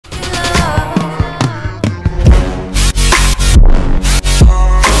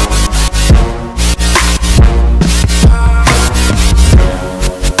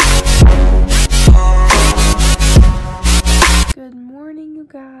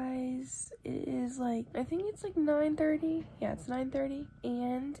guys, it is like, I think it's like 9:30. Yeah, it's 9:30,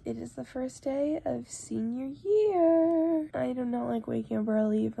 and it is the first day of senior year. I do not like waking up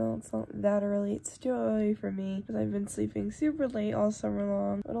early, even though it's not that early. It's still early for me because I've been sleeping super late all summer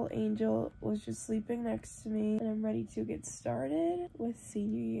long. Little Angel was just sleeping next to me, and I'm ready to get started with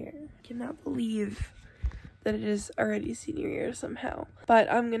senior year. I cannot believe that it is already senior year somehow.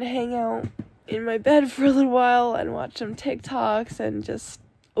 But I'm gonna hang out in my bed for a little while and watch some TikToks and just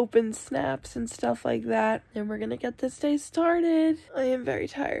open snaps and stuff like that. And we're gonna get this day started. I am very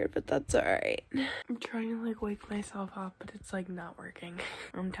tired, but that's alright. I'm trying to like wake myself up, but it's like not working.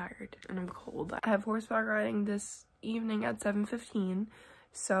 I'm tired and I'm cold. I have horseback riding this evening at 7:15,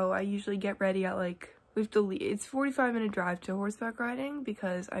 so I usually get ready at like, we have to leave. It's a 45-minute drive to horseback riding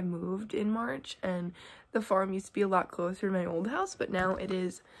because I moved in March and the farm used to be a lot closer to my old house, but now it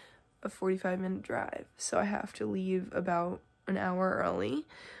is a 45-minute drive, so I have to leave about an hour early.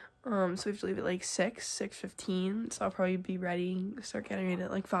 So we have to leave at like 6:15, so I'll probably be ready, start getting ready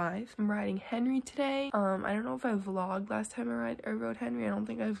at like 5. I'm riding Henry today. I don't know if I vlogged last time I rode Henry. I don't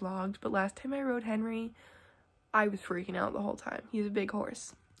think I vlogged, but last time I rode Henry, I was freaking out the whole time. He's a big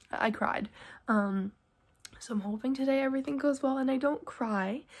horse. I cried. So I'm hoping today everything goes well and I don't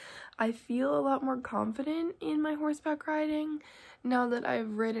cry. I feel a lot more confident in my horseback riding now that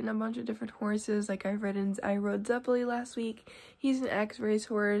I've ridden a bunch of different horses. Like I rode Zeppeli last week. He's an X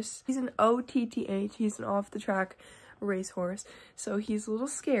racehorse. He's an OTTH. He's an off the track racehorse. So he's a little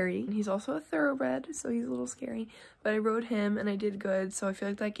scary. And he's also a thoroughbred, so he's a little scary. But I rode him and I did good. So I feel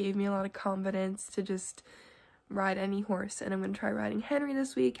like that gave me a lot of confidence to just ride any horse. And I'm going to try riding Henry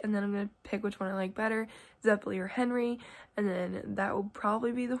this week, and then I'm going to pick which one I like better, Zeppeli or Henry, and then that will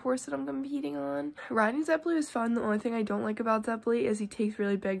probably be the horse that I'm competing on. Riding Zeppeli is fun. The only thing I don't like about Zeppeli is he takes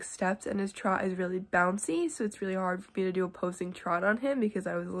really big steps and his trot is really bouncy, so it's really hard for me to do a posing trot on him because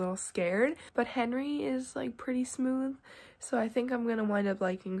I was a little scared. But Henry is like pretty smooth, so I think I'm going to wind up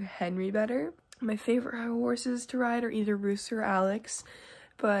liking Henry better. My favorite horses to ride are either Rooster or Alex,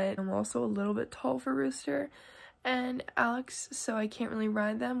 but I'm also a little bit tall for Rooster and Alex, so I can't really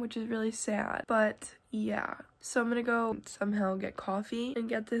ride them, which is really sad. But yeah, so I'm gonna go somehow get coffee and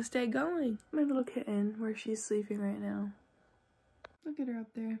get this day going. My little kitten, where she's sleeping right now. Look at her up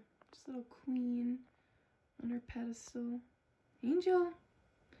there, just a little queen on her pedestal. Angel, do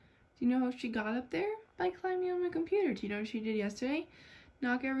you know how she got up there? By climbing on my computer. Do you know what she did yesterday?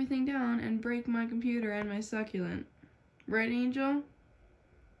 Knock everything down and break my computer and my succulent. Right, Angel?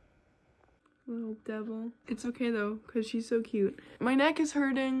 Little devil. It's okay though, because she's so cute. My neck is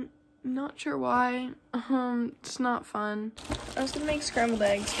hurting. Not sure why. It's not fun. I was gonna make scrambled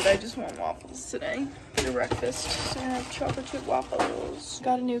eggs, but I just want waffles today for breakfast. So I have chocolate chip waffles.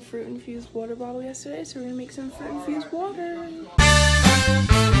 Got a new fruit infused water bottle yesterday, so we're gonna make some fruit infused water.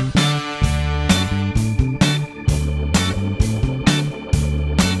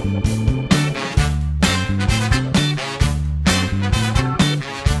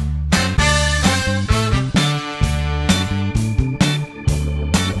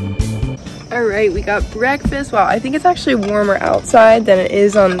 Alright, we got breakfast. Wow, I think it's actually warmer outside than it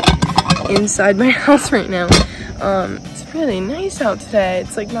is on inside my house right now. It's really nice out today.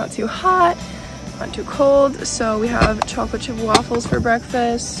 It's like not too hot, not too cold. So we have chocolate chip waffles for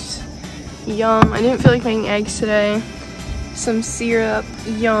breakfast. Yum. I didn't feel like making eggs today. Some syrup.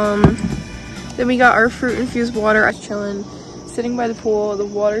 Yum. Then we got our fruit infused water. I'm chilling, sitting by the pool. The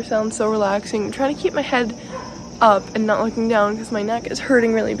water sounds so relaxing. I'm trying to keep my head up and not looking down because my neck is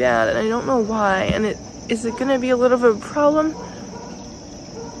hurting really bad and I don't know why. And is it gonna be a little bit of a problem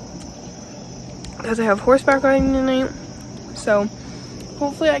because I have horseback riding tonight, so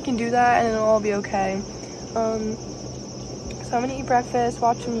hopefully I can do that and it'll all be okay. So I'm gonna eat breakfast,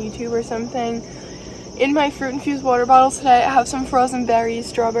 watch some YouTube or something. In my fruit infused water bottle today I have some frozen berries,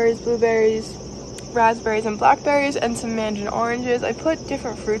 strawberries, blueberries, raspberries, and blackberries, and some mandarin oranges. I put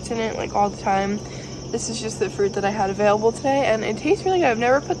different fruits in it like all the time. This is just the fruit that I had available today, and it tastes really good. I've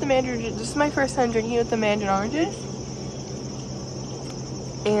never put the mandarin, this is my first time drinking it with the mandarin oranges,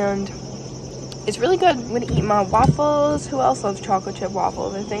 and it's really good. I'm gonna eat my waffles. Who else loves chocolate chip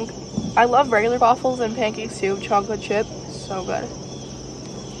waffles? I think I love regular waffles and pancakes too. Chocolate chip, so good.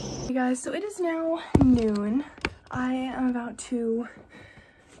 Hey guys, so it is now noon. I am about to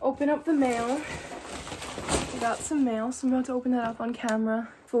open up the mail. I got some mail, so I'm about to open that up on camera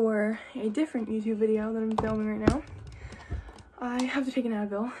for a different YouTube video that I'm filming right now. I have to take an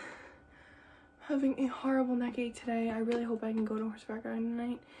Advil. I'm having a horrible neck ache today. I really hope I can go to horseback riding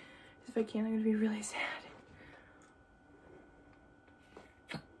tonight. If I can't, I'm gonna be really sad.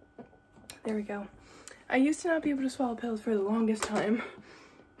 There we go. I used to not be able to swallow pills for the longest time,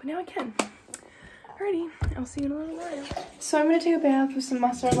 but now I can. Alrighty, I'll see you in a little while. So I'm gonna take a bath with some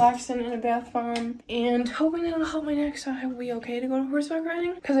muscle relaxant and a bath bomb, and hoping that it'll help my neck so I'll be okay to go to horseback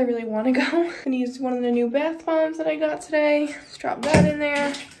riding, because I really want to go. I'm gonna use one of the new bath bombs that I got today. Just drop that in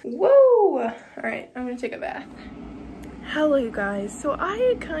there. Whoa! Alright, I'm gonna take a bath. Hello you guys, so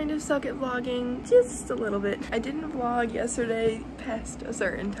I kind of suck at vlogging, just a little bit. I didn't vlog yesterday past a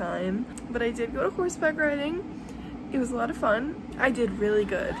certain time, but I did go to horseback riding. It was a lot of fun. I did really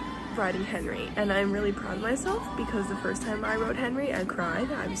good riding Henry, and I'm really proud of myself because the first time I rode Henry, I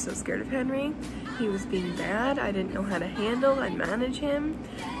cried. I was so scared of Henry. He was being bad. I didn't know how to handle and manage him,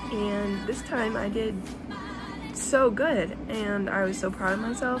 and this time I did so good, and I was so proud of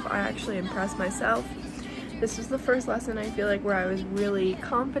myself. I actually impressed myself. This was the first lesson I feel like where I was really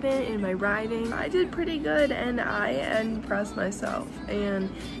confident in my riding. I did pretty good and I impressed myself.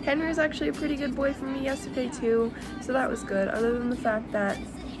 And Henry was actually a pretty good boy for me yesterday too, so that was good, other than the fact that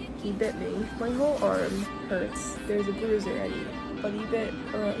he bit me. My whole arm hurts. There's a bruise already, but he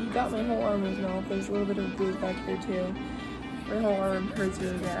got my whole arm in his mouth. There's a little bit of a bruise back here too. My whole arm hurts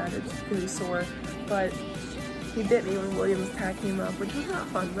really bad. It's really sore, but he bit me when William was packing him up, which was not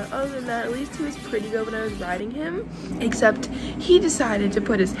fun, but other than that, at least he was pretty good when I was riding him, except he decided to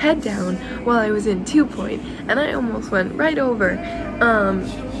put his head down while I was in 2-point, and I almost went right over,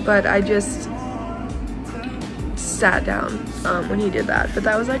 but I just sat down when he did that. But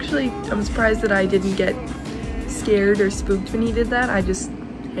that was actually, I'm surprised that I didn't get scared or spooked when he did that. I just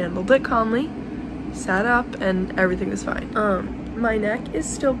handled it calmly, sat up, and everything was fine. My neck is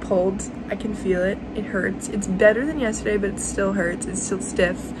still pulled. I can feel it. It hurts. It's better than yesterday, but it still hurts. It's still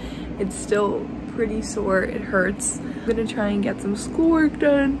stiff. It's still pretty sore. It hurts. I'm gonna try and get some schoolwork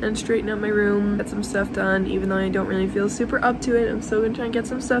done and straighten up my room, get some stuff done. Even though I don't really feel super up to it, I'm still gonna try and get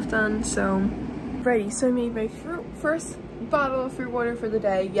some stuff done. So, ready. So I made my first bottle of fruit water for the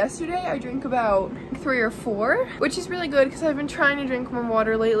day. Yesterday I drank about 3 or 4, which is really good because I've been trying to drink more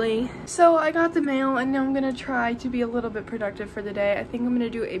water lately. So I got the mail and now I'm gonna try to be a little bit productive for the day. I think I'm gonna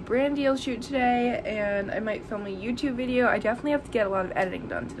do a brand deal shoot today, and I might film a YouTube video. I definitely have to get a lot of editing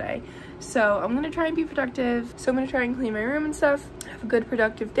done today. So I'm gonna try and be productive. So I'm gonna try and clean my room and stuff, have a good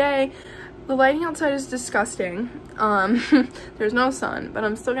productive day. The lighting outside is disgusting. There's no sun, but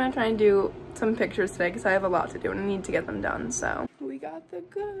I'm still gonna try and do some pictures today because I have a lot to do and I need to get them done. So we got the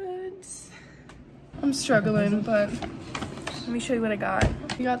goods. I'm struggling, but let me show you what I got.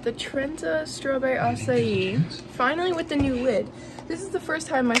 We got the Trenta strawberry acai, finally with the new lid. This is the first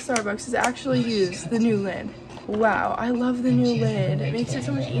time my Starbucks has actually used the new lid. Wow, I love the new lid. It makes it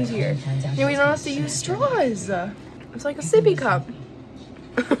so much easier. And we don't have to use straws. It's like a sippy cup.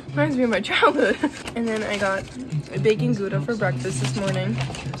 Reminds me of my childhood. And then I got a bacon Gouda for breakfast this morning.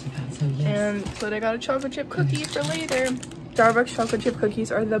 But I got a chocolate chip cookie for later. Starbucks chocolate chip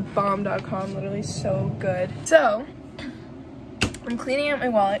cookies are the bomb.com, literally so good. So, I'm cleaning out my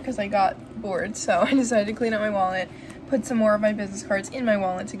wallet because I got bored, so I decided to clean out my wallet, put some more of my business cards in my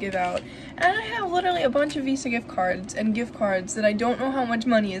wallet to give out. And I have literally a bunch of Visa gift cards and gift cards that I don't know how much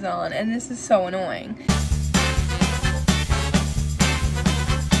money is on, and this is so annoying.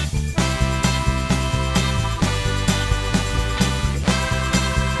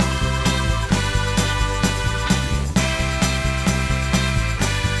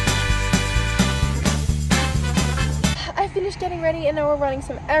 Getting ready, and now we're running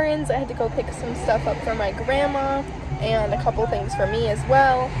some errands. I had to go pick some stuff up for my grandma and a couple things for me as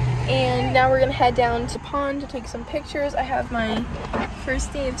well, and now we're gonna head down to the pond to take some pictures. I have my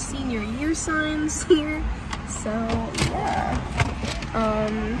first day of senior year signs here, so yeah,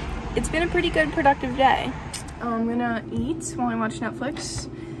 it's been a pretty good productive day. I'm gonna eat while I watch Netflix,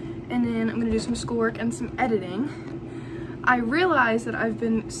 and then I'm gonna do some schoolwork and some editing. I realize that I've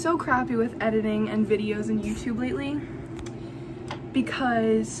been so crappy with editing and videos and YouTube lately,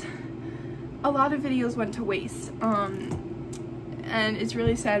 because a lot of videos went to waste, and it's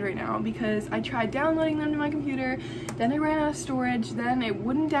really sad right now because I tried downloading them to my computer, then I ran out of storage, then it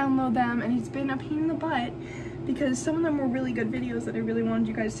wouldn't download them, and it's been a pain in the butt because some of them were really good videos that I really wanted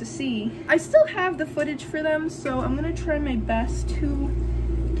you guys to see. I still have the footage for them, so I'm gonna try my best to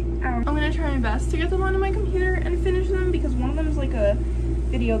get them onto my computer and finish them, because one of them is like a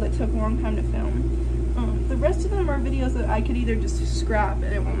video that took a long time to film. The rest of them are videos that I could either just scrap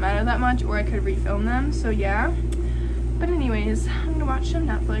and it won't matter that much, or I could refilm them, so yeah. But anyways, I'm gonna watch some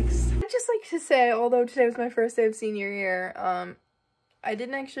Netflix. I'd just like to say, although today was my first day of senior year, I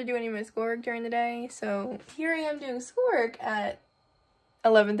didn't actually do any of my schoolwork during the day, so here I am doing schoolwork at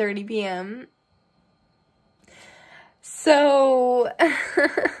 11:30 p.m. So,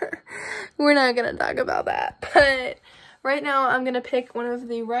 we're not gonna talk about that, but right now I'm gonna pick one of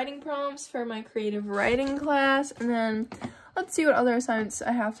the writing prompts for my creative writing class, and then let's see what other assignments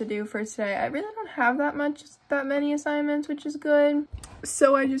I have to do for today. I really don't have that many assignments, which is good.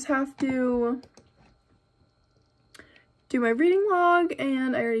 So I just have to do my reading log,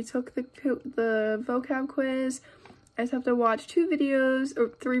 and I already took the vocab quiz. I just have to watch 2 videos, or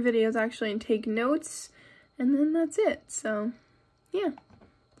 3 videos actually, and take notes, and then that's it. So yeah,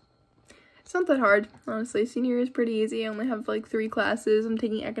 it's not that hard, honestly. Senior year is pretty easy. I only have like 3 classes. I'm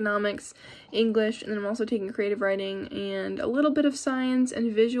taking economics, English, and then I'm also taking creative writing and a little bit of science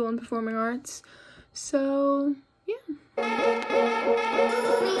and visual and performing arts. So yeah.